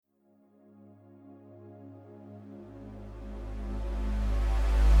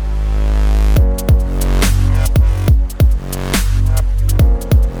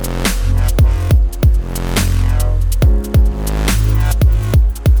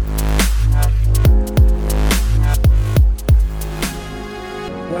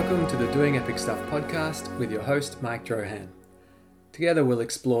Epic Stuff podcast with your host, Mike Drohan. Together we'll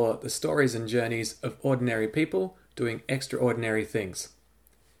explore the stories and journeys of ordinary people doing extraordinary things.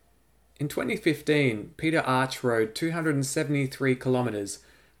 In 2015, Peter Arch rode 273 kilometers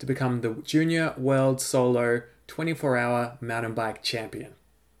to become the Junior World Solo 24-hour mountain bike champion.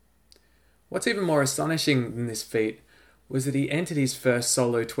 What's even more astonishing than this feat was that he entered his first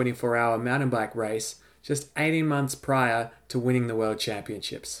solo 24-hour mountain bike race just 18 months prior to winning the World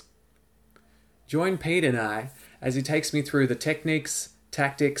Championships. Join Pete and I as he takes me through the techniques,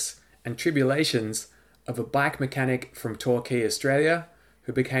 tactics, and tribulations of a bike mechanic from Torquay, Australia,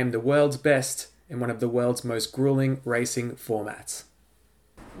 who became the world's best in one of the world's most grueling racing formats.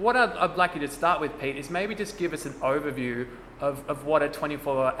 What I'd like you to start with, Pete, is maybe just give us an overview of what a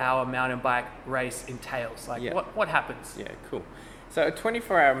 24-hour mountain bike race entails. What happens? Yeah, cool. So a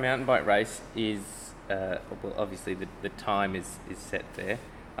 24-hour mountain bike race is, obviously the time is set there,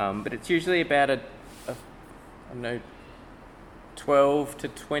 but it's usually about a 12 to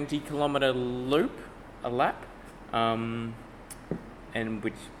 20 kilometre loop, a lap, and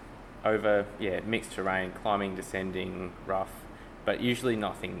which over mixed terrain, climbing, descending, rough, but usually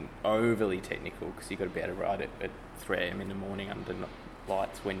nothing overly technical because you've got to be able to ride it at 3 a.m. in the morning under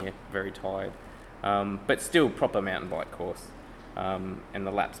lights when you're very tired, but still proper mountain bike course, and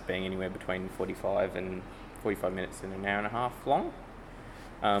the laps being anywhere between 45 minutes and an hour and a half long,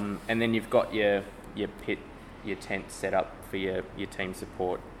 and then you've got your pit, your tent set up for your team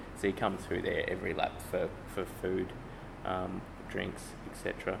support, so you come through there every lap for food, drinks,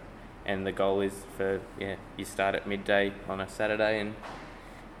 etc. And the goal is you start at midday on a Saturday and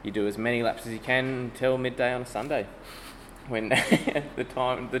you do as many laps as you can until midday on a Sunday, when the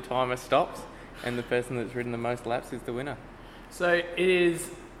timer stops and the person that's ridden the most laps is the winner. So it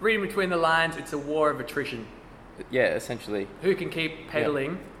is, reading between the lines, it's a war of attrition. Yeah, essentially. Who can keep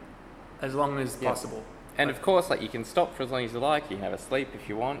pedaling as long as possible. And of course, you can stop for as long as you like. You can have a sleep if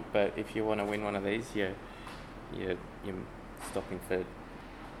you want, but if you want to win one of these, you're stopping for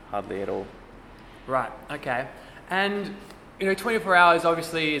hardly at all. Right. Okay. And 24 hours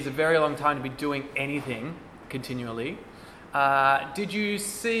obviously is a very long time to be doing anything continually. Did you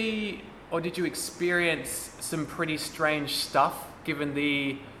see or did you experience some pretty strange stuff given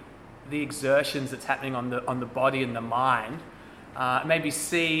the exertions that's happening on the body and the mind? Maybe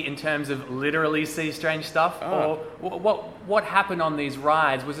see in terms of literally see strange stuff, or what happened on these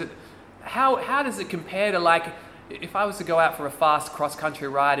rides? Was it how does it compare to if I was to go out for a fast cross country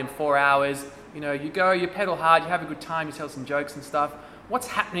ride in 4 hours? You go, you pedal hard, you have a good time, you tell some jokes and stuff. What's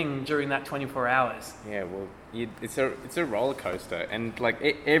happening during that 24 hours? Yeah, well, it's a roller coaster, and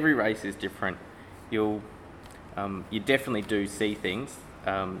every race is different. You definitely do see things,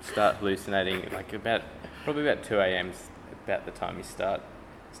 start hallucinating probably about 2 a.m. about the time you start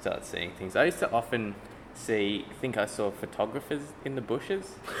seeing things. I used to often think I saw photographers in the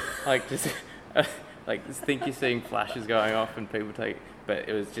bushes, just think you're seeing flashes going off and people but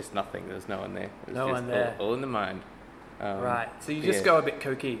it was just nothing. There was no one there. It was all in the mind. Right. So you just go a bit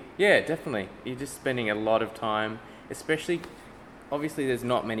kooky. Yeah, definitely. You're just spending a lot of time, especially, obviously there's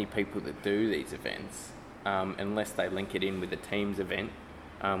not many people that do these events, unless they link it in with a team's event,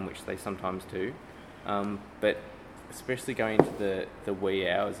 which they sometimes do. But especially going into the wee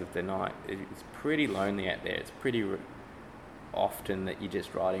hours of the night, it's pretty lonely out there. It's pretty often that you're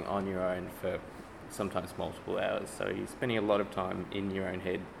just riding on your own for sometimes multiple hours. So you're spending a lot of time in your own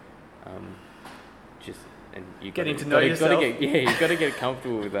head, and you getting to know yourself. You've got to get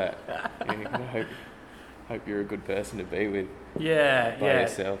comfortable with that. You've got to hope you're a good person to be with. By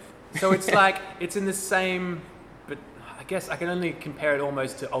yourself. So it's it's in the same, but I guess I can only compare it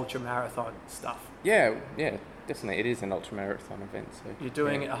almost to ultra marathon stuff. Yeah, definitely. It is an ultra marathon event. So you're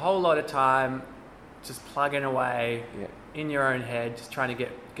doing a whole lot of time, just plugging away in your own head, just trying to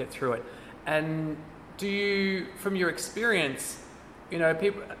get through it. And do you, from your experience,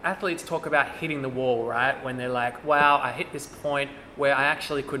 athletes talk about hitting the wall, right? When they're like, wow, I hit this point where I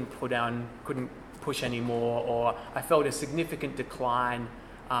actually couldn't push anymore, or I felt a significant decline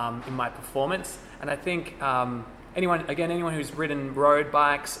in my performance. And I think anyone who's ridden road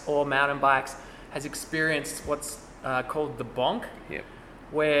bikes or mountain bikes has experienced what's called the bonk,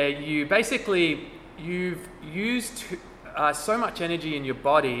 where you've used so much energy in your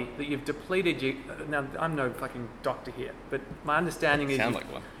body that you've depleted you. Now, I'm no fucking doctor here, but my understanding is... Sound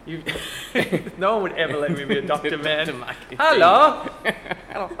like one. No one would ever let me be a doctor, man. Hello.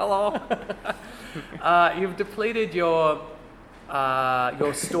 You've depleted your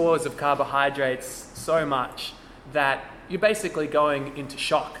stores of carbohydrates so much that you're basically going into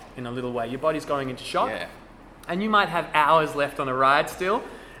shock in a little way. Your body's going into shock. Yeah. And you might have hours left on a ride still,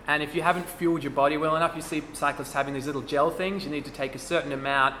 And if you haven't fueled your body well enough, you see cyclists having these little gel things. You need to take a certain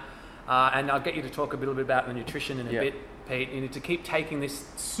amount, and I'll get you to talk a little bit about the nutrition in a bit, Pete. You need to keep taking this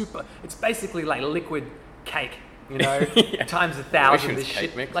it's basically like liquid cake, times 1,000 this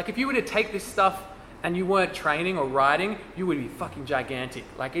shit. Mix. Like if you were to take this stuff and you weren't training or riding, you would be fucking gigantic.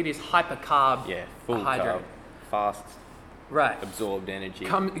 Like it is hyper carb. Yeah, full carb, fast, right? Absorbed energy.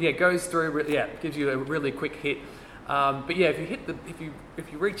 Goes through. Gives you a really quick hit. But yeah, if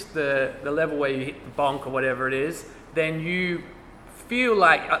you reach the level where you hit the bonk or whatever it is, then you feel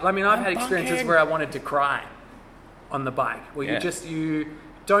like. I mean, I've had experiences where I wanted to cry on the bike, where you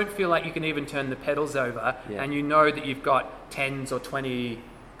don't feel like you can even turn the pedals over, and you know that you've got 10s or 20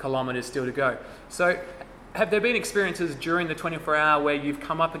 kilometers still to go. So have there been experiences during the 24-hour where you've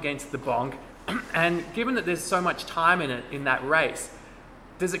come up against the bonk, and given that there's so much time in that race,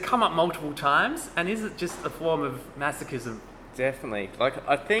 does it come up multiple times, and is it just a form of masochism? Definitely. Like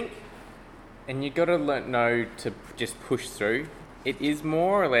I think, and you got to know to just push through. It is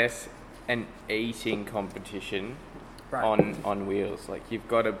more or less an eating competition on wheels. Like you've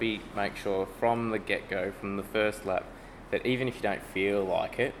got to make sure from the get-go, from the first lap, that even if you don't feel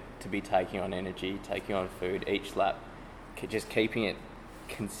like it, to be taking on energy, taking on food each lap, just keeping it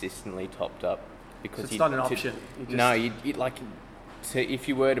consistently topped up. Because so it's not an option. You like. So if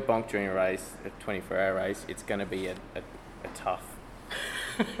you were to bonk during a race, a 24-hour race, it's going to be a tough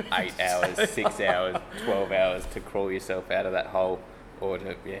 8 hours, 6 hours, 12 hours to crawl yourself out of that hole, or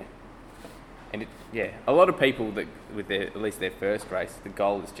to And a lot of people that with at least their first race, the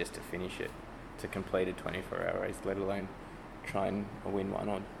goal is just to finish it, to complete a 24-hour race, let alone try and win one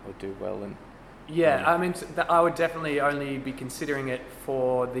or do well. And I mean, I would definitely only be considering it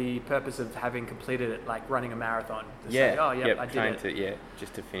for the purpose of having completed it, like running a marathon. I did it.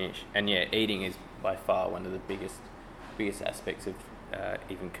 Just to finish. And eating is by far one of the biggest aspects of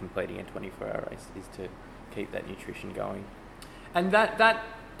even completing a 24-hour race, is to keep that nutrition going. And that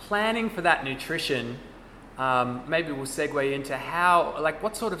planning for that nutrition, maybe we'll segue into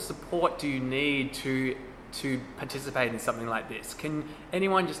what sort of support do you need to participate in something like this? Can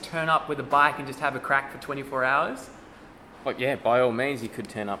anyone just turn up with a bike and just have a crack for 24 hours? Well, by all means, you could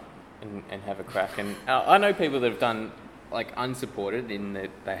turn up and have a crack. And I know people that have done unsupported, in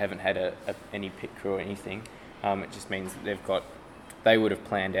that they haven't had any pit crew or anything. It just means that they would have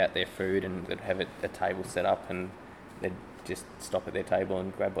planned out their food, and they'd have a table set up, and they'd just stop at their table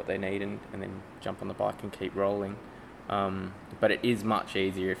and grab what they need, and then jump on the bike and keep rolling. But it is much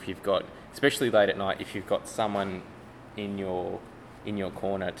easier if you've got, especially late at night, if you've got someone in your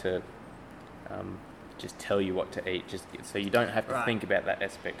corner to just tell you what to eat, just so you don't have to think about that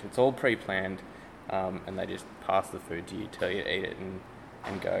aspect. It's all pre-planned, and they just pass the food to you, tell you to eat it,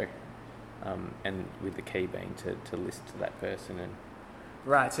 and go. And with the key being to listen to that person. And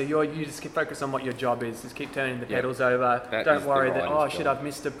right, so you just keep focus on what your job is. Just keep turning the pedals over. Don't worry that I've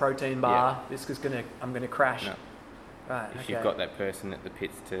missed a protein bar. This is I'm gonna crash. No. Right. If you've got that person at the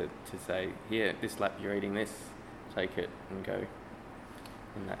pits to say, here, this lap you're eating this, take it and go.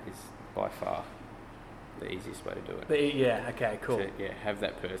 And that is by far the easiest way to do it. Okay, cool. So, have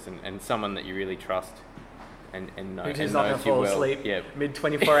that person and someone that you really trust and know. Who's not going to fall asleep mid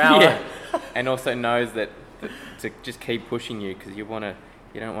 24 hour. And also knows that to just keep pushing you, because you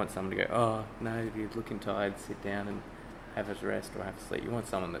don't want someone to go, oh, no, you're looking tired, sit down and have a rest or have a sleep. You want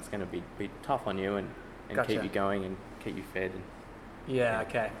someone that's going to be tough on you and keep you going and keep you fed.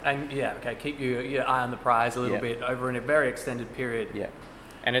 Keep your eye on the prize a little bit over in a very extended period. Yeah,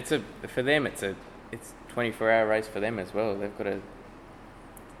 and for them it's 24-hour race for them as well.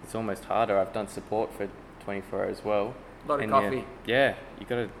 It's almost harder. I've done support for 24 hours as well. A lot of coffee. You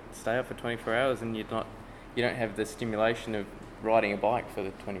got to stay up for 24 hours, and you don't have the stimulation of riding a bike for the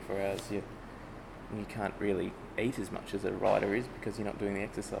 24 hours. You can't really eat as much as a rider is, because you're not doing the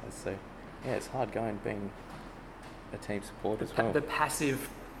exercise. So it's hard going being a team support as well. The passive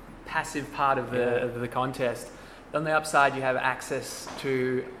part of the contest. On the upside, you have access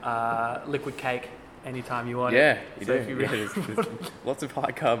to liquid cake anytime you want. Yeah, you do. There's lots of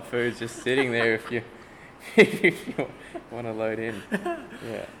high carb foods just sitting there if you want to load in.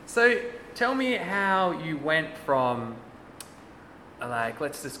 Yeah. So tell me how you went from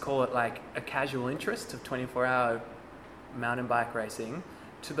let's just call it a casual interest of 24-hour mountain bike racing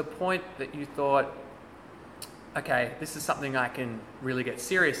to the point that you thought, okay, this is something I can really get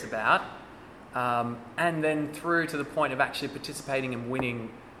serious about, and then through to the point of actually participating and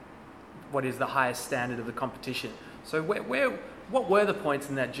winning what is the highest standard of the competition. So what were the points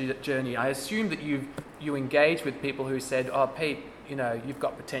in that journey? I assume that you engaged with people who said, oh, Pete, you've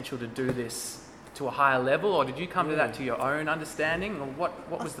got potential to do this to a higher level, or did you come to that to your own understanding, or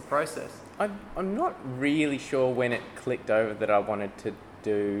what was the process? I'm not really sure when it clicked over that I wanted to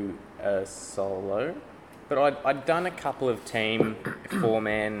do a solo, but I'd done a couple of team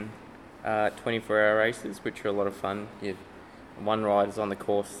 4-man 24-hour races, which are a lot of fun. One rider's on the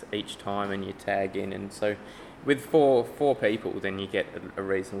course each time and you tag in, and so with four people then you get a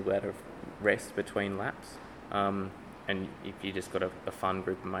reasonable amount of rest between laps, and if you just got a fun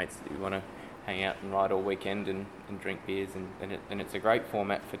group of mates that you want to hang out and ride all weekend and drink beers, and it's a great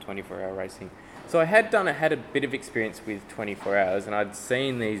format for 24-hour racing. So I had a bit of experience with 24 hours, and I'd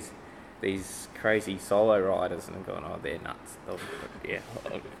seen these crazy solo riders, and I'm going, oh, they're nuts.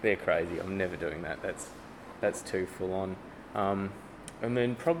 They're crazy. I'm never doing that. That's too full on. And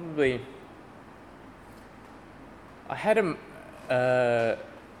then probably I had I'm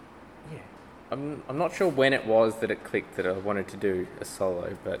not sure when it was that it clicked that I wanted to do a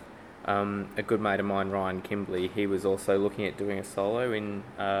solo, but a good mate of mine, Ryan Kimbley, he was also looking at doing a solo in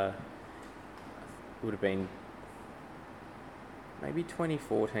would have been maybe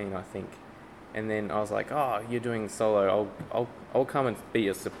 2014, I think. And then I was like, oh, you're doing solo, I'll come and be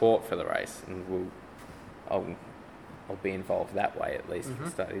your support for the race, and I'll be involved that way at least.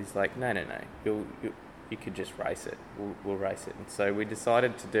 Mm-hmm. He's like, no, you could just race it. We'll race it. And so we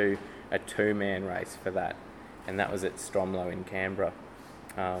decided to do a 2-man race for that, and that was at Stromlo in Canberra,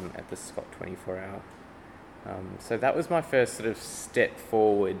 at the Scott 24-hour. So that was my first sort of step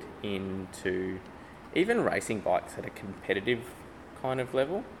forward into even racing bikes at a competitive kind of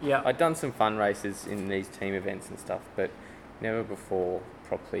level. Yeah, I'd done some fun races in these team events and stuff, but never before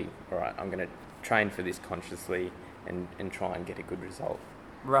properly, all right, I'm going to train for this consciously and try and get a good result.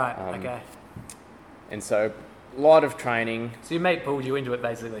 Right, okay. And so a lot of training. So your mate pulled you into it,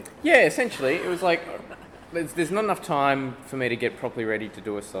 basically? Yeah, essentially. It was like, there's not enough time for me to get properly ready to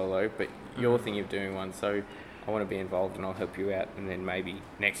do a solo, but you're thinking of doing one, so I want to be involved and I'll help you out, and then maybe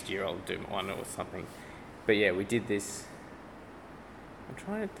next year I'll do one or something. But yeah, we did this. I'm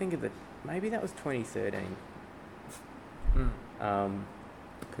trying to think of maybe that was 2013.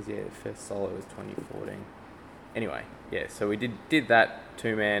 Because the first solo was 2014. Anyway, yeah, so we did that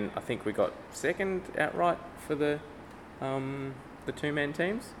 2-man. I think we got second outright for the 2-man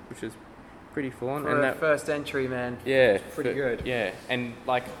teams, which is pretty full on. For that first entry, man. Yeah, pretty good. Yeah, and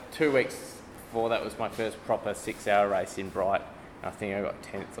like 2 weeks before that was my first proper 6-hour race in Bright. I think I got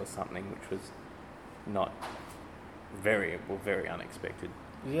 10th or something, which was not very unexpected.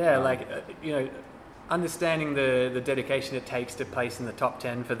 Yeah, understanding the dedication it takes to place in the top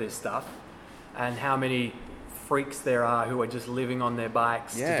 10 for this stuff, and how many freaks there are who are just living on their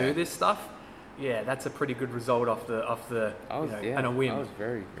bikes to do this stuff. Yeah, that's a pretty good result off the and a whim. I was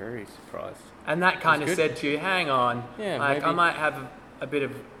very, very surprised. And that kind of said to you, hang on, maybe. I might have a bit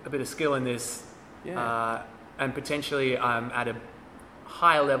of skill in this, and potentially I'm at a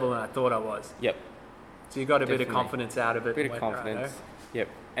higher level than I thought I was. Yep. So you got a bit of confidence out of it. A bit of confidence. Yep.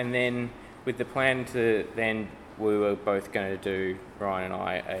 And then with the plan then we were both going to do, Ryan and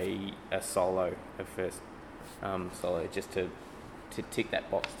I, a solo, a first solo, just to tick that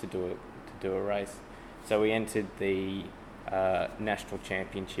box to do a race. So we entered the national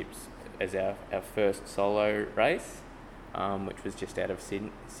championships as our first solo race, which was just out of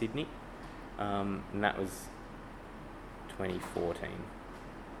Sydney, and that was 2014,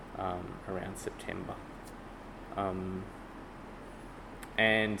 around September,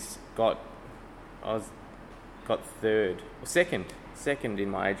 and got second in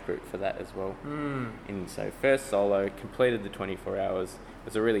my age group for that as well. So first solo, completed the 24 hours. It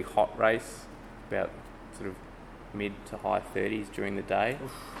was a really hot race, about sort of mid to high 30s during the day.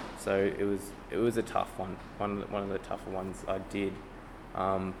 Oof. So it was a tough one of the tougher ones I did,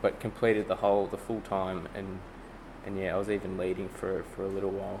 but completed the full time, and yeah, I was even leading for a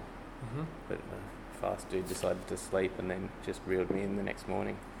little while. Mm-hmm. But fast dude decided to sleep and then just reeled me in the next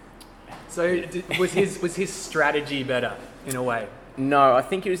morning. So was his strategy better in a way? No, I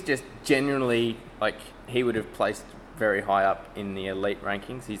think it was just generally, like, he would have placed very high up in the elite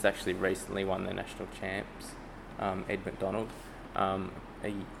rankings. He's actually recently won the national champs, Ed McDonald, a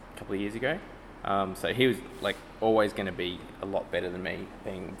couple of years ago. So he was like always going to be a lot better than me,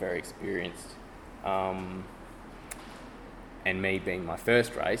 being very experienced, and me being my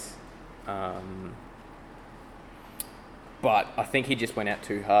first race. But I think he just went out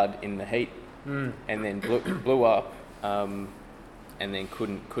too hard in the heat, and then blew up, and then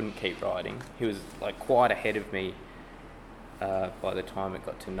couldn't keep riding. He was like quite ahead of me by the time it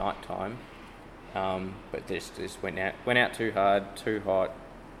got to night time, but just went out too hard, too hot,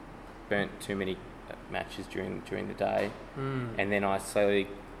 burnt too many matches during the day, and then I slowly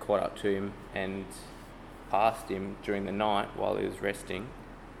caught up to him and passed him during the night while he was resting,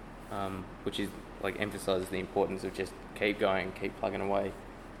 which is like emphasises the importance of just keep going, keep plugging away,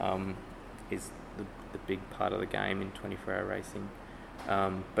 is the big part of the game in 24-hour racing.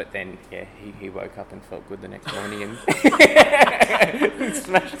 But then, he woke up and felt good the next morning and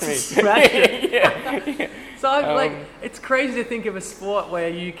smashed me. Smashed it. Yeah. So it's crazy to think of a sport where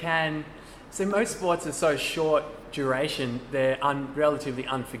you can. So most sports are so short duration; they're relatively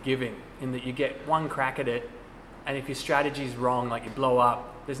unforgiving in that you get one crack at it, and if your strategy's wrong, like you blow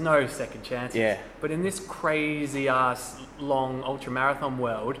up, there's no second chances. Yeah. But in this crazy ass long ultra marathon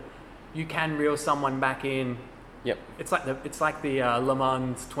world, you can reel someone back in. Yep. It's like the Le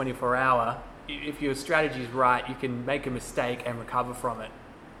Mans 24-hour. If your strategy's right, you can make a mistake and recover from it.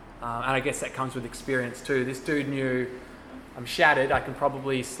 And I guess that comes with experience too. This dude knew, I'm shattered. I can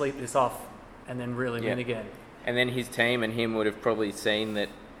probably sleep this off and then reel him in again. And then his team and him would have probably seen that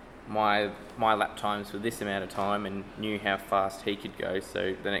my lap times were this amount of time and knew how fast he could go.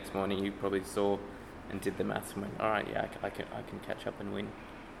 So the next morning, you probably saw and did the maths and went, all right, yeah, I can catch up and win,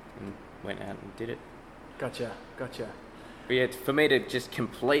 and went out and did it. Gotcha. But yeah, for me to just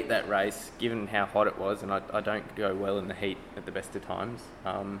complete that race, given how hot it was, and I don't go well in the heat at the best of times,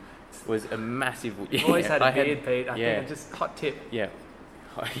 was a massive... You've always had a beard, Pete. I think just hot tip. Yeah.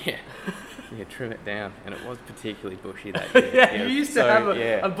 Oh, yeah. Yeah, trim it down. And it was particularly bushy that year. You used to have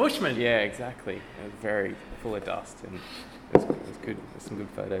a bushman. Yeah, exactly. It was very full of dust, and it was good. There's some good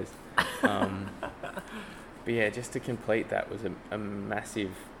photos. But yeah, just to complete that was a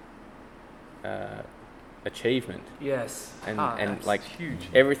massive... achievement. Yes. And like huge.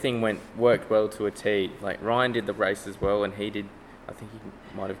 Everything worked well to a T. Like Ryan did the race as well, and he did, I think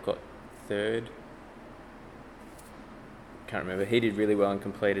he might have got third. Can't remember. He did really well and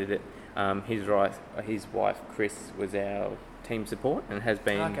completed it. His wife Chris was our team support and has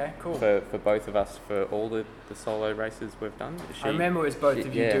been for both of us for all the solo races we've done. I remember it was both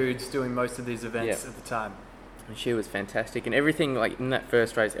of you dudes doing most of these events at the time. And she was fantastic, and everything, like in that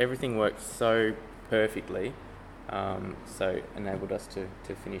first race, everything worked so perfectly, so enabled us to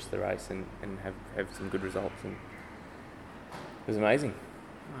finish the race and have some good results, and it was amazing.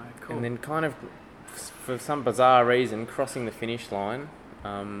 Alright, cool. And then kind of, for some bizarre reason, crossing the finish line,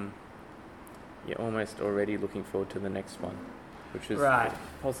 you're almost already looking forward to the next one, which was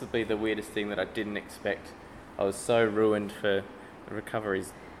possibly the weirdest thing that I didn't expect. I was so ruined for the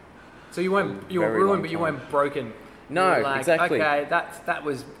recoveries. So you were ruined, but you weren't broken. No, like, exactly. Okay, that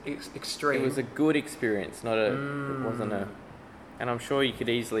was extreme. It was a good experience, not a. It wasn't a. And I'm sure you could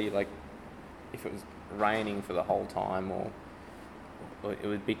easily, like, if it was raining for the whole time, or it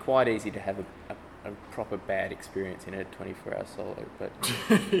would be quite easy to have a proper bad experience in a 24-hour solo. But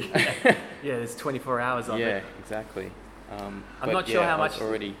yeah, there's 24 hours of it. Yeah, exactly. I'm not sure how much. I was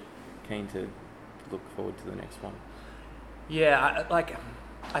already keen to look forward to the next one. Yeah,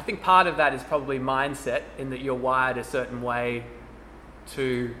 I think part of that is probably mindset, in that you're wired a certain way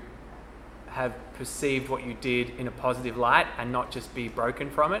to have perceived what you did in a positive light and not just be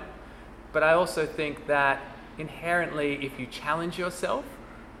broken from it. But I also think that inherently, if you challenge yourself,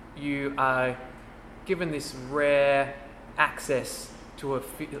 you are given this rare access to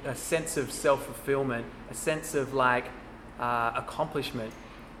a sense of self-fulfillment, a sense of accomplishment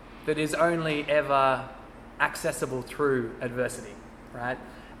that is only ever accessible through adversity. Right?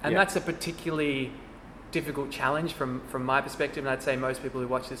 And that's a particularly difficult challenge from my perspective, and I'd say most people who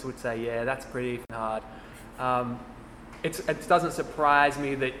watch this would say, yeah, that's pretty hard. It doesn't surprise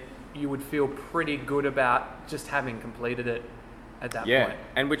me that you would feel pretty good about just having completed it at that point. Yeah,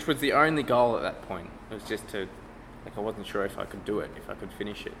 and which was the only goal at that point. It was just to, I wasn't sure if I could do it, if I could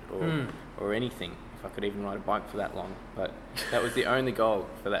finish it, or anything, if I could even ride a bike for that long. But that was the only goal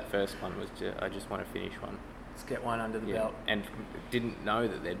for that first one, was I just want to finish one. Let's get one under the belt. And didn't know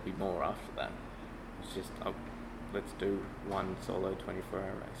that there'd be more after that. It was just, let's do one solo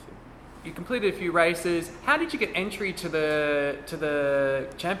 24-hour race. You completed a few races. How did you get entry to the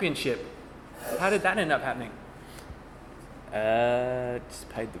championship? How did that end up happening? Just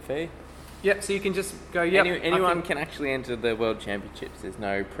paid the fee. Yep, so you can just go, anyone can actually enter the World Championships. There's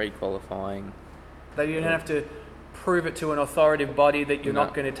no pre-qualifying. That you don't have to prove it to an authoritative body that you're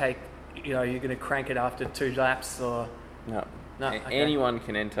not going to take, you're going to crank it after 2 laps or... No. Okay. Anyone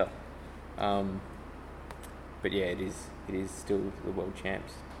can enter. But yeah, it is still the World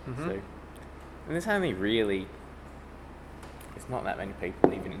Champs. Mm-hmm. So, and there's only really... There's not that many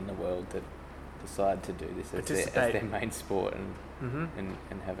people even in the world that decide to do this as their main sport and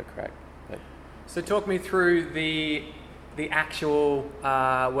have a crack. But so talk me through the actual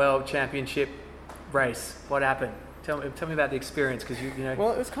World Championship race. What happened? Tell me about the experience, because you know.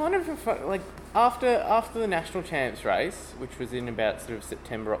 Well, it was kind of like after the national champs race, which was in about sort of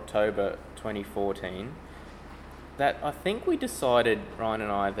September, October 2014. That I think we decided, Ryan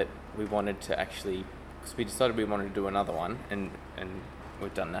and I, that we wanted to actually, because we decided we wanted to do another one, and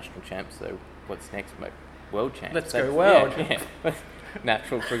we've done national champs. So what's next, mate? World champs. Let's go world. Yeah.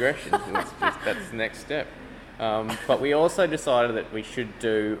 Natural progression. That's the next step. But we also decided that we should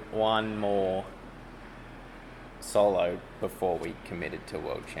do one more solo before we committed to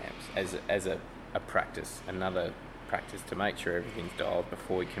world champs as a practice, another practice to make sure everything's dialed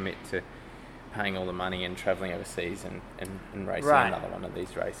before we commit to paying all the money and travelling overseas and racing another one of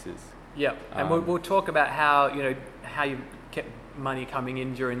these races. Yep, and we'll talk about how you kept money coming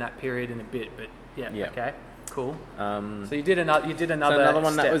in during that period in a bit, but okay, cool. So you did another. So another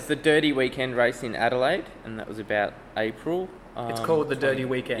one step. That was the Dirty Weekend race in Adelaide, and that was about April. It's called the Dirty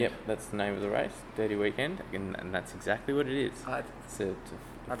Weekend. Yep, that's the name of the race, Dirty Weekend, and that's exactly what it is. It's a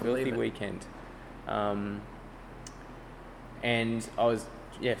filthy weekend. And I was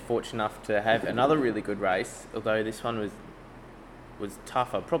fortunate enough to have another really good race, although this one was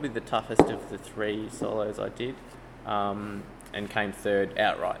tougher, probably the toughest of the 3 solos I did, and came third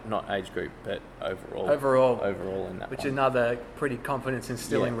outright, not age group, but overall in that which one. is another pretty confidence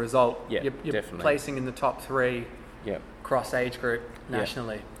instilling result. Yeah, you're definitely placing in the top 3. Yep. Cross age group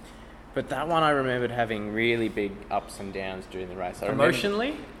nationally. Yep. But that one I remembered having really big ups and downs during the race.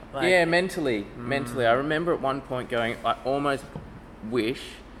 Emotionally? Mentally. I remember at one point going, I almost wish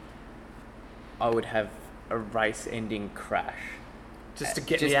I would have a race-ending crash. Just to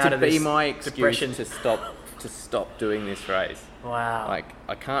get me out of this depression. My depression. excuse to stop doing this race. Wow. Like,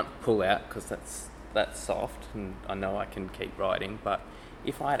 I can't pull out because that's soft and I know I can keep riding, but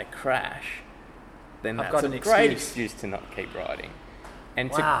if I had a crash, then that's a great excuse to not keep riding.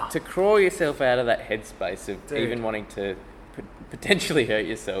 And to crawl yourself out of that headspace of even wanting to potentially hurt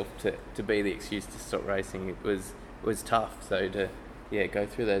yourself to be the excuse to stop racing, it was tough. So to go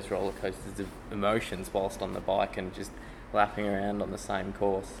through those roller coasters of emotions whilst on the bike and just lapping around on the same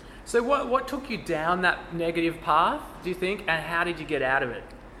course. So what took you down that negative path, do you think, and how did you get out of it?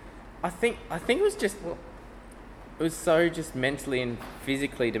 I think it was just so just mentally and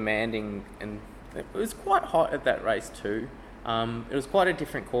physically demanding, and it was quite hot at that race too. It was quite a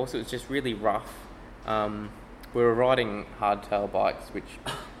different course. It was just really rough. We were riding hardtail bikes, which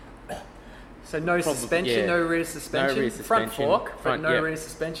so no suspension, no rear suspension, front fork, but no rear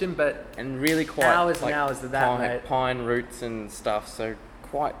suspension, and really quite hours and hours of that, mate. Pine roots and stuff. So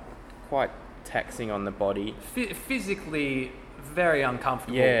quite taxing on the body. Physically very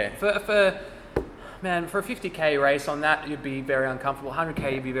uncomfortable. Yeah. For a 50k race on that, you'd be very uncomfortable.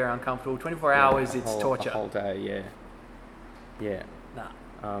 100k, you'd be very uncomfortable. 24 hours, it's torture. The whole day, yeah. Nah.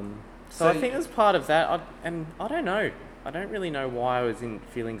 So I think it was part of that. I don't know. I don't really know why I was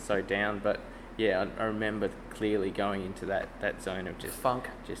feeling so down, but I remember clearly going into that zone of just funk.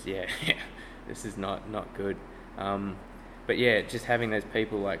 Just this is not good. But just having those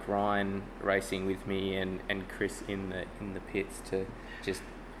people like Ryan racing with me and Chris in the pits to just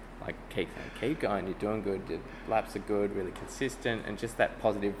like keep going, you're doing good, your laps are good, really consistent, and just that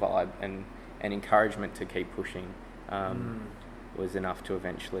positive vibe and encouragement to keep pushing was enough to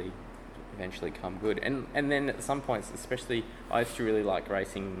eventually come good. And then at some points, especially, I used to really like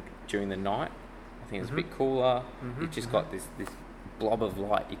racing during the night. I think it's a bit cooler. You've just got this blob of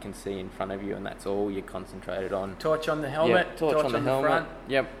light you can see in front of you, and that's all you're concentrated on. Torch on the helmet, torch on the helmet. Front.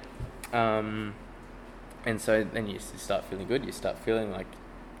 Yep. And so then you start feeling good. You start feeling like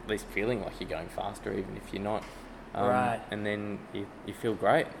you're going faster, even if you're not. Right. And then you feel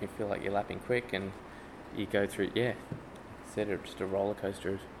great. You feel like you're lapping quick, and you go through, just a roller coaster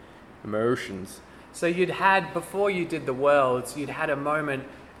of emotions. So before you did the Worlds, you'd had a moment.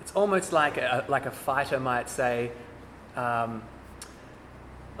 It's almost like a fighter might say,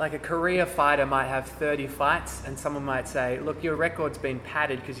 like a career fighter might have 30 fights, and someone might say, look, your record's been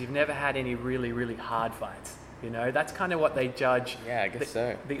padded because you've never had any really, really hard fights. That's kind of what they judge. Yeah, I guess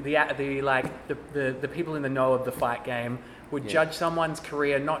so. The people in the know of the fight game would judge someone's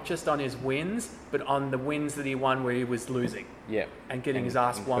career not just on his wins, but on the wins that he won where he was losing. Yeah. And getting his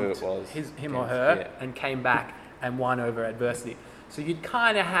ass whomped, him or her, and came back and won over adversity. So you'd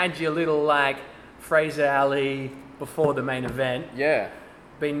kind of had your little Fraser Ali before the main event. Yeah.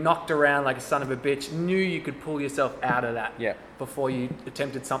 Been knocked around like a son of a bitch, knew you could pull yourself out of that before you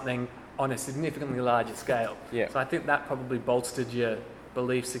attempted something on a significantly larger scale. Yeah. So I think that probably bolstered your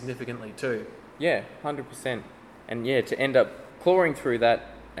belief significantly too. Yeah, 100%. And to end up clawing through that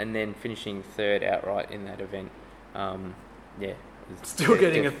and then finishing third outright in that event, Still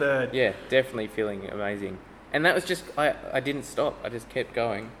getting a third. Yeah, definitely feeling amazing. And that was just, I didn't stop. I just kept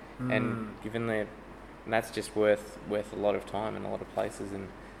going. And and that's just worth a lot of time in a lot of places, and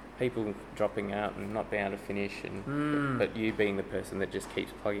people dropping out and not being able to finish, and but you being the person that just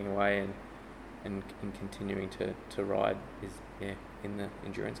keeps plugging away and continuing to ride is in the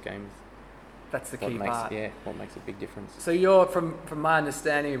endurance games. That's the key part. Yeah, what makes a big difference. So you're, from my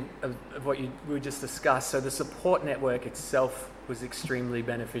understanding of what we just discussed, so the support network itself was extremely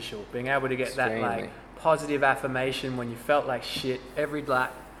beneficial. Being able to get that like positive affirmation when you felt like shit every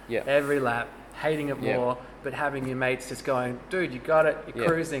lap, hating it more, but having your mates just going, dude, you got it, you're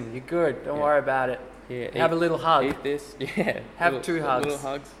cruising, you're good, don't worry about it. Yeah, have a little hug. Eat this. Have two hugs. Little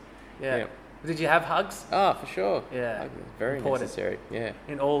hugs. Yeah. Did you have hugs? Oh, for sure. Yeah. Hugs is very important. Necessary. Yeah.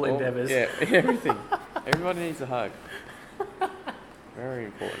 In all endeavours. Yeah, everything. Everybody needs a hug. Very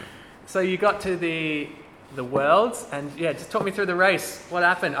important. So you got to the Worlds, and just talk me through the race. What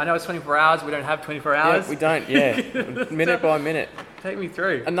happened? I know it's 24 hours. We don't have 24 hours. Yeah, we don't. Minute by minute. Take me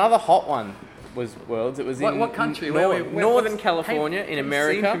through. Another hot one was Worlds. It was in what country? Northern California, in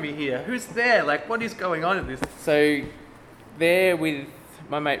America. To me here. Who's there? Like, what is going on in this? So, there with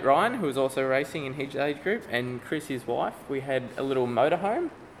my mate Ryan, who was also racing in his age group, and Chris, his wife, we had a little motorhome.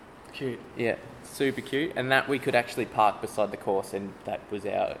 Cute. Yeah, super cute. And that we could actually park beside the course, and that was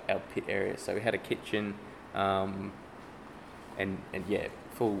our pit area. So we had a kitchen, and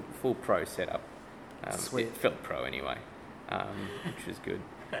full pro setup. Sweet. It felt pro anyway, which was good.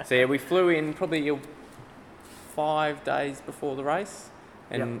 So we flew in probably 5 days before the race,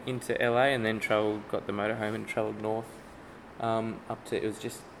 and into LA, and then got the motorhome and travelled north. Up to, it was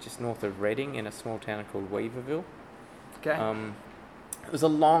just north of Reading in a small town called Weaverville. Okay. It was a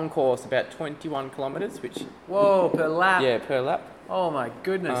long course, about 21 kilometres, which... Whoa, per lap? Yeah, per lap. Oh my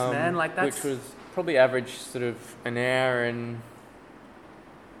goodness, man. Like that's... Which was probably average sort of an hour and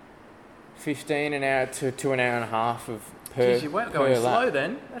 15, an hour to an hour and a half of per Jeez, you weren't going lap. slow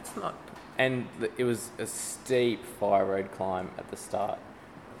then. That's not... And it was a steep fire road climb at the start.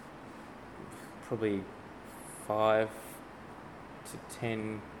 Probably 5 to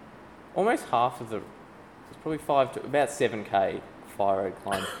 10, almost half of it was probably 5 to about 7k fire road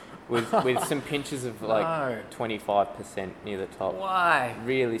climb with some pinches of like 25% near the top. Why?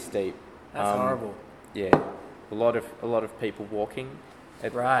 Really steep. That's horrible. Yeah, a lot of people walking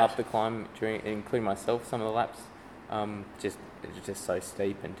up the climb including myself. Some of the laps, it was just so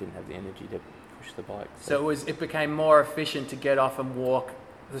steep and didn't have the energy to push the bike. So it became more efficient to get off and walk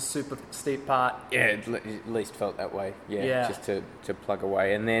the super steep part. Yeah, at least felt that way. Yeah. Just to plug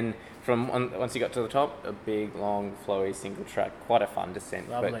away, and then once you got to the top, a big, long, flowy single track, quite a fun descent.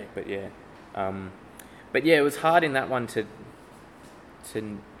 Lovely. But it was hard in that one to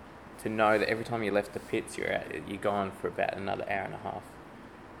know that every time you left the pits, you're gone for about another hour and a half,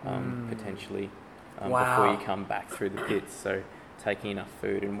 potentially, before you come back through the pits. So taking enough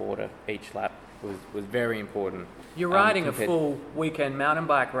food and water each lap was very important. You're riding a full weekend mountain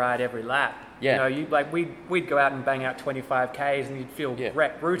bike ride every lap. Yeah. We'd go out and bang out 25 Ks and you'd feel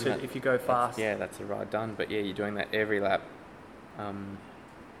rooted if you go fast. That's a ride done. But you're doing that every lap.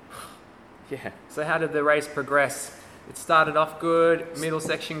 So how did the race progress? It started off good, middle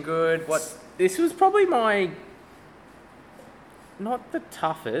section good. This was probably not the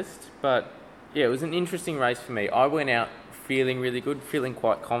toughest, but it was an interesting race for me. I went out feeling really good, feeling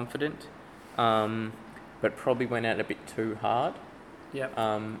quite confident. But probably went out a bit too hard. Yep.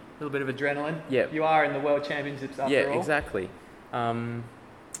 A little bit of adrenaline. Yeah. You are in the World Championships after all. Yeah, exactly.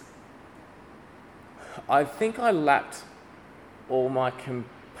 I think I lapped all my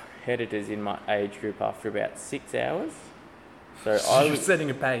competitors in my age group after about 6 hours. So I was setting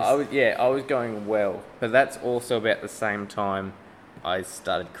a pace. I was going well, but that's also about the same time I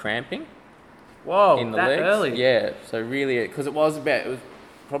started cramping. Whoa, in the that legs. Early? Yeah. So really, because it was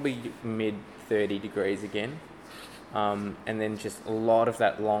probably mid 30 degrees again, and then just a lot of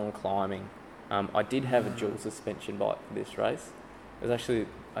that long climbing. I did have a dual suspension bike for this race. It was actually,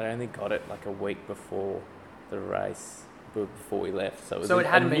 I only got it like a week before the race, before we left. So it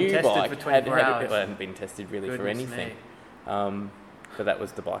hadn't been tested for 24 hours. It hadn't been tested really for anything. But that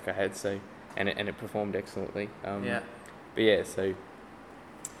was the bike I had. So and it performed excellently. But so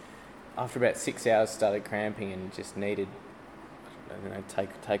after about 6 hours, started cramping and just needed,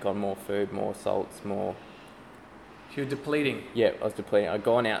 take on more food, more salts, more. So you're depleting. Yeah, I was depleting. I'd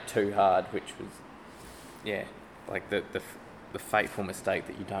gone out too hard, which was, like the fateful mistake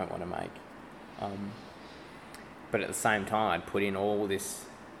that you don't want to make. But at the same time, I'd put in all this,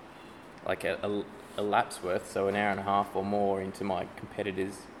 like a lap's worth, so an hour and a half or more into my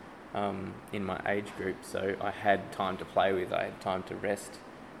competitors in my age group. So I had time to play with, I had time to rest,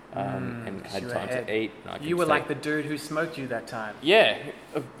 and had time to eat. And you were like the dude who smoked you that time. Yeah,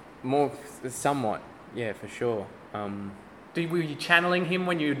 more somewhat. Yeah, for sure. Were you channeling him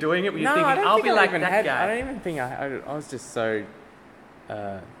when you were doing it? Were you No, thinking, I don't I'll think be I like even that had, guy? I don't even think I was just so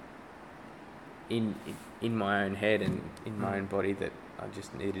in my own head and in my own body that I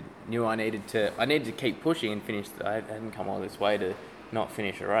just knew I needed to keep pushing and finish. I hadn't come all this way to not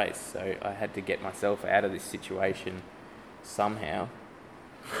finish a race, so I had to get myself out of this situation somehow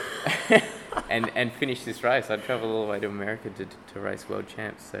and finish this race. I'd travelled all the way to America to race world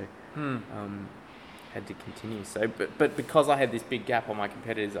champs, so had to continue. So, but because I had this big gap on my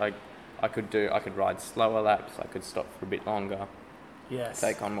competitors, I could ride slower laps. I could stop for a bit longer. Yes.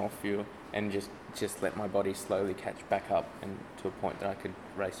 Take on more fuel and just let my body slowly catch back up and to a point that I could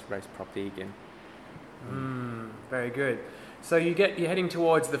race properly again. Very good. So you're heading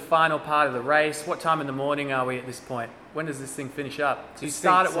towards the final part of the race. What time in the morning are we at this point? When does this thing finish up? So you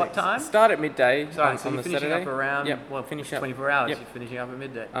start at what time? Start at midday. Sorry, on so you're the finishing Saturday. up around, finish up 24 hours. Yep. You're finishing up at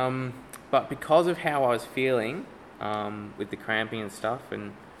midday. But because of how I was feeling with the cramping and stuff,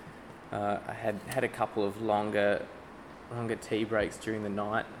 and I had a couple of longer tea breaks during the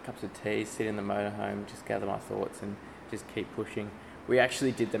night, cups of tea, sit in the motorhome, just gather my thoughts and just keep pushing. We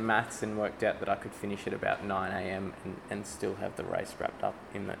actually did the maths and worked out that I could finish at about 9 a.m. and still have the race wrapped up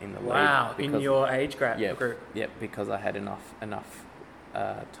in the lead. Wow, in your age group. Yeah, because I had enough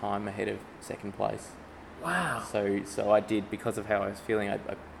time ahead of second place. Wow. So I did, because of how I was feeling,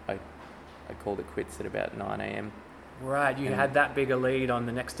 I called it quits at about 9 a.m. Right, you had that big a lead on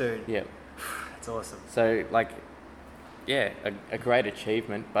the next dude. Yeah. That's awesome. So, a great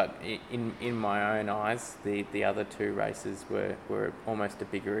achievement, but in my own eyes, the other two races were almost a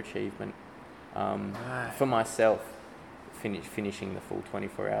bigger achievement for myself, finishing the full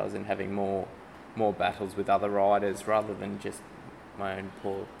 24 hours and having more battles with other riders rather than just my own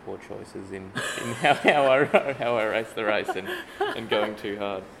poor choices in how I raced the race and going too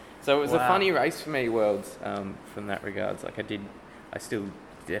hard. So it was a funny race for me, Worlds, from that regards. I still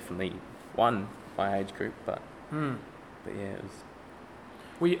definitely won my age group, but yeah, it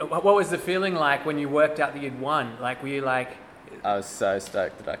was. What was the feeling like when you worked out that you'd won? Like, were you like? I was so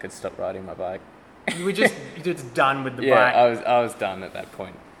stoked that I could stop riding my bike. You're just done with the bike. Yeah, I was done at that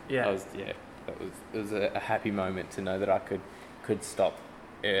point. Yeah. It was a happy moment to know that I could stop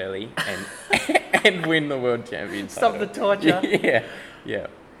early and win the world champion Stop title. the torture. Yeah.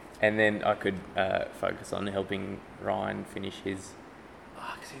 And then I could focus on helping Ryan finish his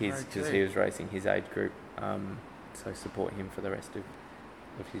because he was racing his age group. So support him for the rest of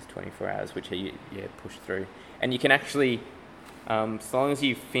his 24 hours, which he pushed through. And you can actually, so long as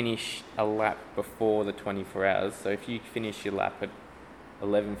you finish a lap before the 24 hours, so if you finish your lap at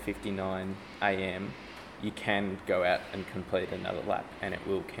 11:59 a.m, you can go out and complete another lap, and it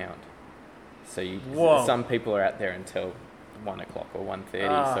will count. So some people are out there until 1 o'clock or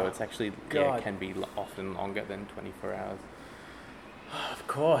 1:30, so it's actually can be often longer than 24 hours. Of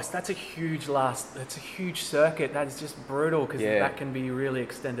course, that's a huge circuit. That is just brutal because that can be really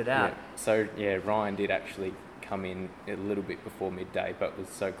extended out. Yeah. So Ryan did actually come in a little bit before midday, but was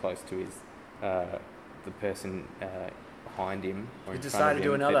so close to his the person behind him or in front of him. Decided to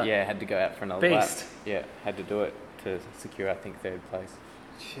do another. That, had to go out for another lap. Beast. Yeah, had to do it to secure, I think, third place.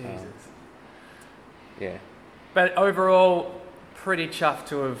 Jesus. But overall, pretty chuffed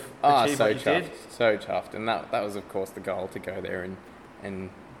to have achieved what you did. So chuffed, and that was of course the goal, to go there and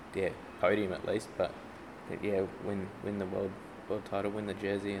podium at least, but win the world title, win the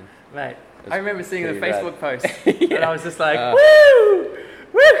jersey. And mate, I remember seeing the Facebook post and I was just like, woo!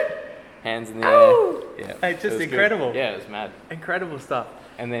 Hands in the air. Yeah, it's just incredible. Good. Yeah, it was mad. Incredible stuff.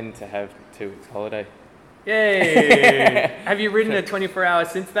 And then to have 2 weeks holiday. Yay! Have you ridden a 24 hours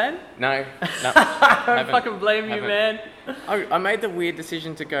since then? No. I don't fucking blame you, man. I made the weird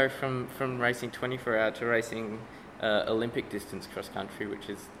decision to go from racing 24 hour to racing Olympic distance cross country, which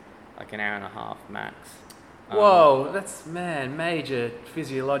is like an hour and a half max. Whoa, that's major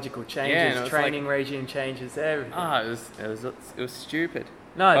physiological changes, training regime changes, everything. It was stupid.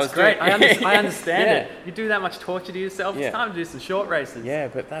 No, it's great. I understand it. You do that much torture to yourself. It's time to do some short races. Yeah,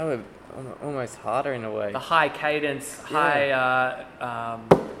 but they were almost harder in a way. The high cadence, like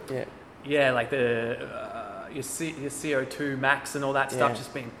your CO2 max and all that stuff,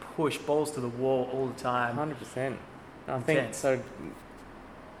 just being pushed balls to the wall all the time. 100%. I think so.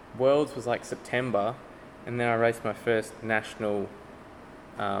 Worlds was like September, and then I raced my first national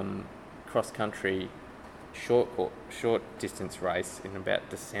cross country short distance race in about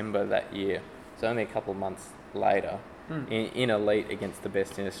December that year. So only a couple of months later, in elite against the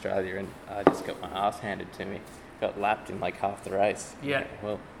best in Australia, and I just got my ass handed to me. got lapped in like half the race. Yeah.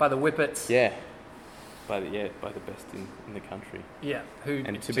 Well, By the Whippets. yeah. By the best in the country. Yeah. Who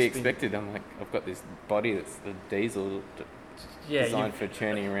And to be expected, I'm like, I've got this body that's the diesel designed for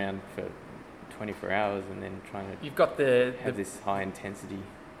churning around for 24 hours and then trying to You've got the have this high intensity.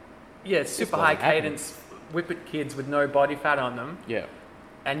 Yeah, super high cadence Whippet kids with no body fat on them. Yeah.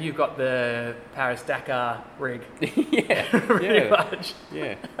 And you've got the Paris Dakar rig. Yeah. Pretty much.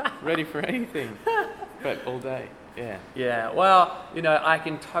 Yeah. Ready for anything. But all day. Yeah. Yeah. Well, you know, I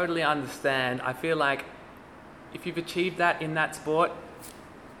can totally understand. I feel like if you've achieved that in that sport,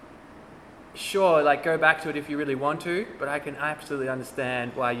 sure, like go back to it if you really want to, but I can absolutely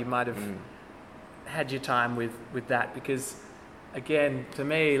understand why you might have had your time with that, because again, to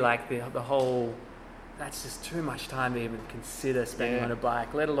me, like the whole, that's just too much time to even consider spending on a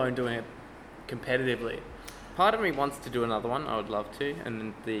bike, let alone doing it competitively. Part of me wants to do another one. I would love to.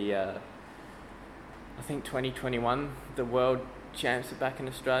 And I think 2021, the world champs are back in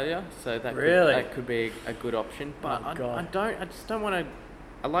Australia, so that could be a good option. But I just don't want to.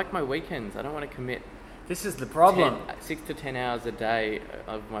 I like my weekends. I don't want to commit. This is the problem. 6 to 10 hours a day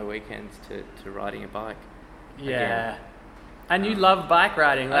of my weekends to riding a bike. Yeah. Again. And you love bike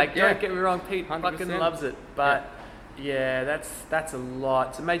riding. Like, yeah. don't get me wrong, Pete 100%. fucking loves it. But yeah, that's a lot.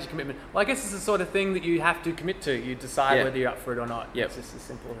 It's a major commitment. Well, I guess it's the sort of thing that you have to commit to. You decide whether you're up for it or not. Yep. It's just as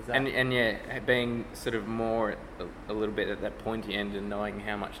simple as that. And yeah, being sort of more a little bit at that pointy end and knowing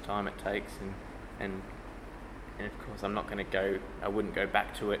how much time it takes and of course I wouldn't go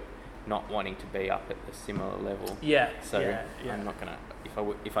back to it not wanting to be up at a similar level. Yeah. So yeah. I'm not gonna,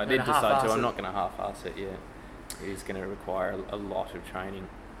 if I did decide to, I'm not gonna half-ass it. Yeah, it is gonna require a lot of training,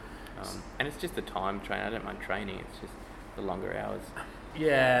 and it's just the time train. I don't mind training. It's just the longer hours.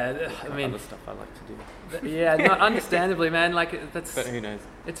 Yeah, I mean, other stuff I like to do. Yeah, no, understandably, man. Like that's. But who knows?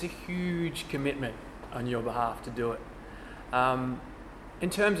 It's a huge commitment on your behalf to do it. In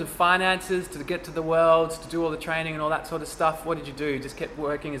terms of finances, to get to the Worlds, to do all the training and all that sort of stuff, what did you do? Just kept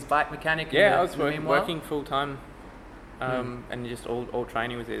working as bike mechanic? Yeah, I was working full time, and just all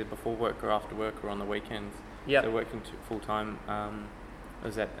training was either before work or after work or on the weekends. Yeah. So working full time. I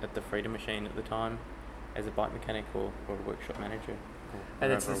was at the Freedom Machine at the time as a bike mechanic or a workshop manager.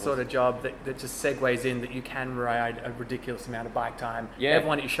 And it's the sort of job that just segues in that you can ride a ridiculous amount of bike time. Yeah.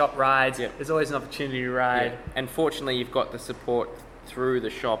 Everyone at your shop rides. Yeah. There's always an opportunity to ride. Yeah. And fortunately, you've got the support through the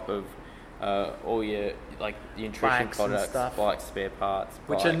shop of all your the nutrition Bikes products, and stuff. bikes, spare parts,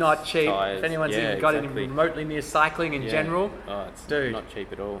 Which are not cheap. Tires. If anyone's even got any remotely near cycling in general, it's dude, not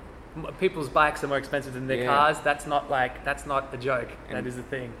cheap at all. People's bikes are more expensive than their cars. That's not a joke. That is a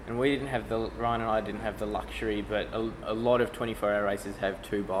thing. And Ryan and I didn't have the luxury, but a lot of 24-hour races have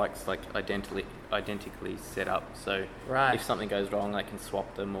two bikes identically set up. So if something goes wrong, they can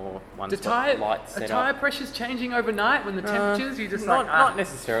swap them, or one's got lights set up. Are tyre pressures changing overnight when the temperatures? You just not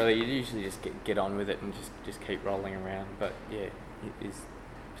necessarily. You usually just get on with it and just keep rolling around. But yeah, it is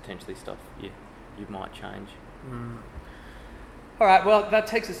potentially stuff you might change. All right, well, that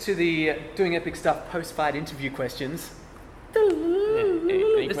takes us to the doing epic stuff post-fight interview questions.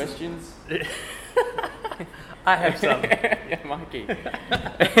 Any questions? I have some. Yeah, Mikey.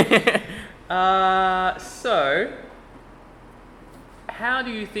 So, how do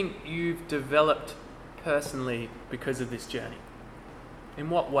you think you've developed personally because of this journey?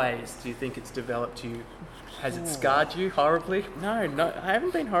 In what ways do you think it's developed you? Has it scarred you horribly? No, I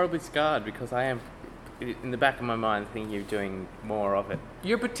haven't been horribly scarred, because I am, in the back of my mind, thinking of doing more of it.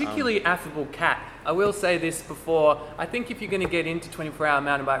 You're a particularly affable cat. I will say this before. I think if you're going to get into 24-hour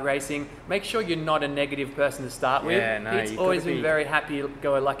mountain bike racing, make sure you're not a negative person to start with. Yeah, no, Pete's always been very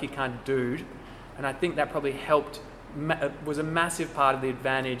happy-go-lucky kind of dude. And I think that probably helped, was a massive part of the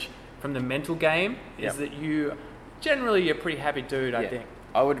advantage from the mental game, is that you're a pretty happy dude, I think.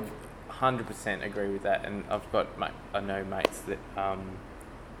 I would 100% agree with that. And I know mates that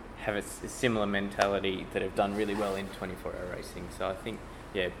have a similar mentality that have done really well in 24-hour racing. So I think,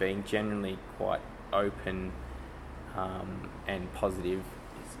 being generally quite open and positive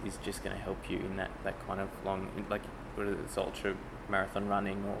is just going to help you in that kind of long, whether it's ultra marathon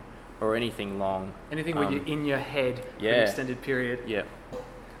running or anything long. Anything where you're in your head for an extended period. Yeah.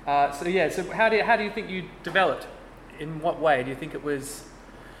 So how do you think you developed? In what way? Do you think it was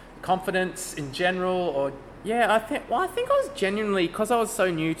confidence in general, or? Yeah, I think I was genuinely, because I was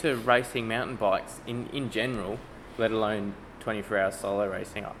so new to racing mountain bikes in general, let alone 24-hour solo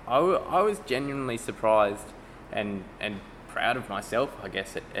racing, I was genuinely surprised and proud of myself, I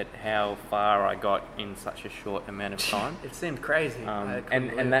guess, at how far I got in such a short amount of time. It seemed crazy.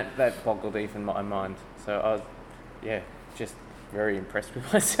 And that boggled even my mind. So I was, just very impressed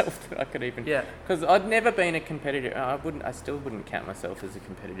with myself that I could even... Yeah. Because I'd never been a competitive... I still wouldn't count myself as a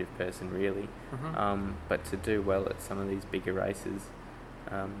competitive person, really. Mm-hmm. But to do well at some of these bigger races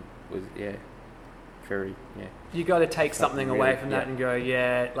was, very, You got to take something away really, from that and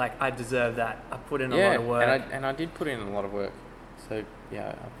go, like, I deserve that. I put in a lot of work. And I did put in a lot of work. So,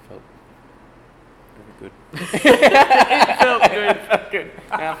 I felt very good. It felt good.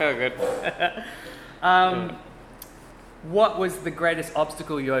 I felt good. What was the greatest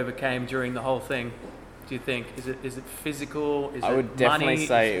obstacle you overcame during the whole thing, do you think? Is it physical? Is I it would definitely money?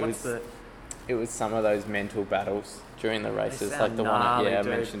 say it was some of those mental battles during the races, like the gnarly, one I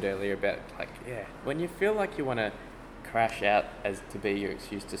mentioned earlier about, when you feel like you want to crash out as to be your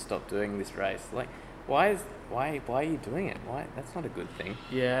excuse to stop doing this race. Like, why are you doing it? Why? That's not a good thing.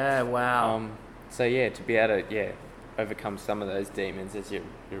 Yeah, wow. So to be able to overcome some of those demons as you're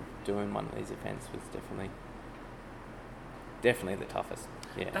doing one of these events was definitely the toughest.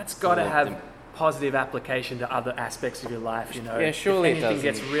 Yeah, that's got to have positive application to other aspects of your life, you know. Yeah, surely if anything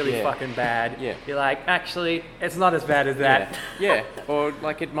gets really fucking bad, you're like, actually, it's not as bad as that. Yeah. Or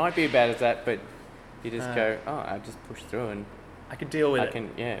like it might be as bad as that, but you just go, I just push through and I can deal with it. I can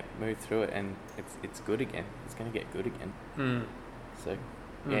move through it, and it's good again. It's going to get good again. So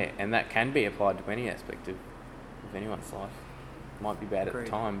and that can be applied to any aspect of anyone's life. It might be bad at the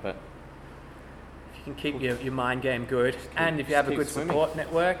time, but if you can keep your mind game good, and if you have a good support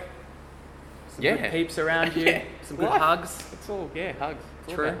network, some good peeps around you, some good hugs. It's all hugs.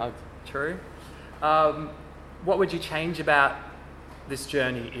 It's True. all about hugs. True. What would you change about this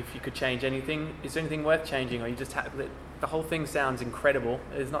journey if you could change anything? Is there anything worth changing, or you just have the whole thing sounds incredible?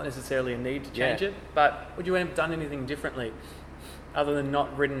 There's not necessarily a need to change it, but would you have done anything differently other than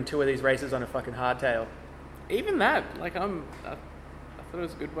not ridden 2 of these races on a fucking hardtail? Even that, like I thought it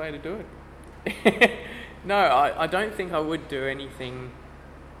was a good way to do it. No, I don't think I would do anything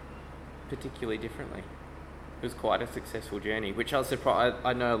particularly differently. It was quite a successful journey, which I was surprised.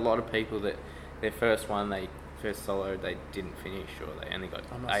 I know a lot of people that their first solo, they didn't finish, or they only got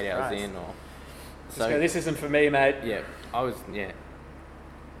 8 hours in, or so this isn't for me, mate. I was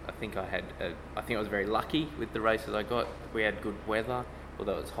I think I was very lucky with the races I got. We had good weather,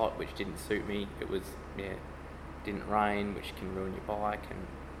 although it was hot, which didn't suit me. It was didn't rain, which can ruin your bike,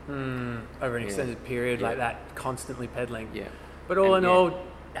 and over an extended period like that, constantly pedaling. But in all,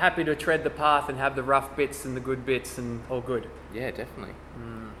 happy to tread the path and have the rough bits and the good bits, and all good. Yeah, definitely.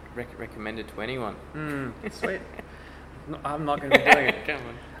 Recommended to anyone. Sweet. I'm not going to be doing it. Come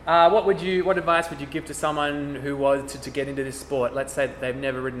on. What advice would you give to someone who was to get into this sport? Let's say that they've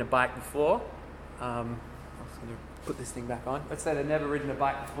never ridden a bike before. I'm just going to put this thing back on. Let's say they've never ridden a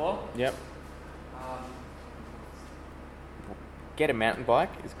bike before. Yep. Get a mountain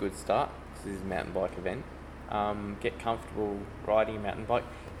bike is a good start. This is a mountain bike event. Get comfortable riding a mountain bike.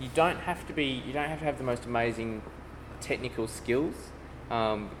 You don't have to have the most amazing technical skills,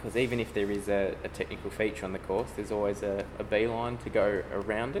 because even if there is a technical feature on the course, there's always a beeline to go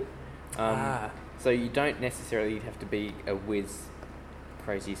around it. So you don't necessarily have to be a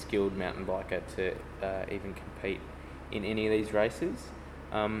crazy skilled mountain biker to even compete in any of these races.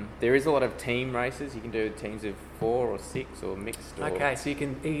 There is a lot of team races. You can do teams of 4 or 6 or mixed. Okay, so you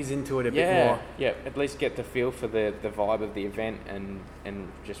can ease into it a bit more. Yeah, at least get the feel for the vibe of the event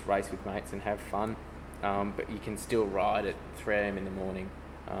and just race with mates and have fun. But you can still ride at 3 a.m. in the morning,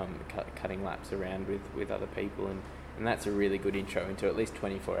 cutting laps around with other people. And that's a really good intro into at least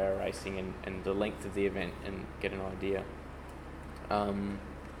 24-hour racing and the length of the event, and get an idea. And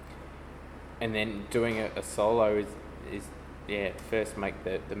then doing a solo is first make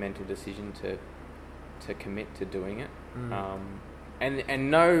the mental decision to commit to doing it,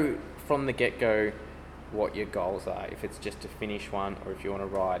 and know from the get-go what your goals are. If it's just to finish one, or if you want to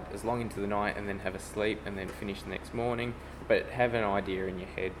ride as long into the night and then have a sleep and then finish the next morning, but have an idea in your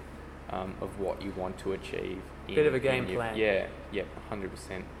head of what you want to achieve. Bit of a game plan.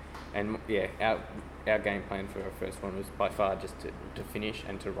 100%. And our game plan for our first one was by far just to finish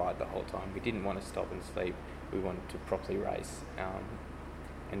and to ride the whole time. We didn't want to stop and sleep. We wanted to properly race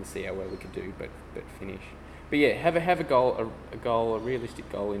and see how well we could do, but finish. But have a goal, a realistic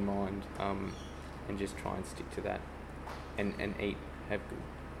goal in mind, and just try and stick to that, and eat, have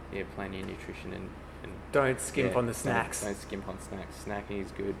good, plan your nutrition and don't skimp on the snacks. Don't skimp on snacks. Snacking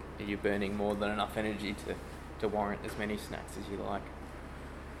is good. You're burning more than enough energy to warrant as many snacks as you like.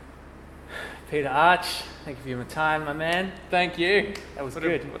 Peter Arch, thank you for your time, my man. Thank you. That was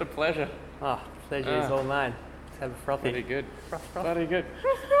good. What a pleasure. Oh, pleasure is all mine. Let's have a frothy. Pretty good. Froth. Pretty good.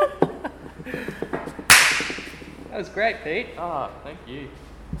 That was great, Pete. Thank you.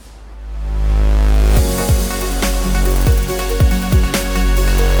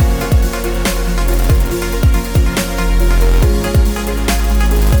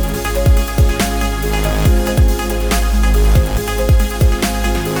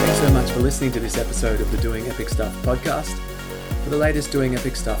 listening to this episode of the Doing Epic Stuff podcast. For the latest Doing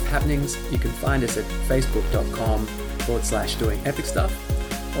Epic Stuff happenings, you can find us at facebook.com/Doing Epic Stuff.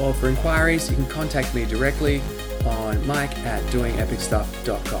 Or for inquiries, you can contact me directly on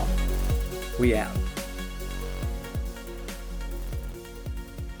mike@doingepicstuff.com. We out.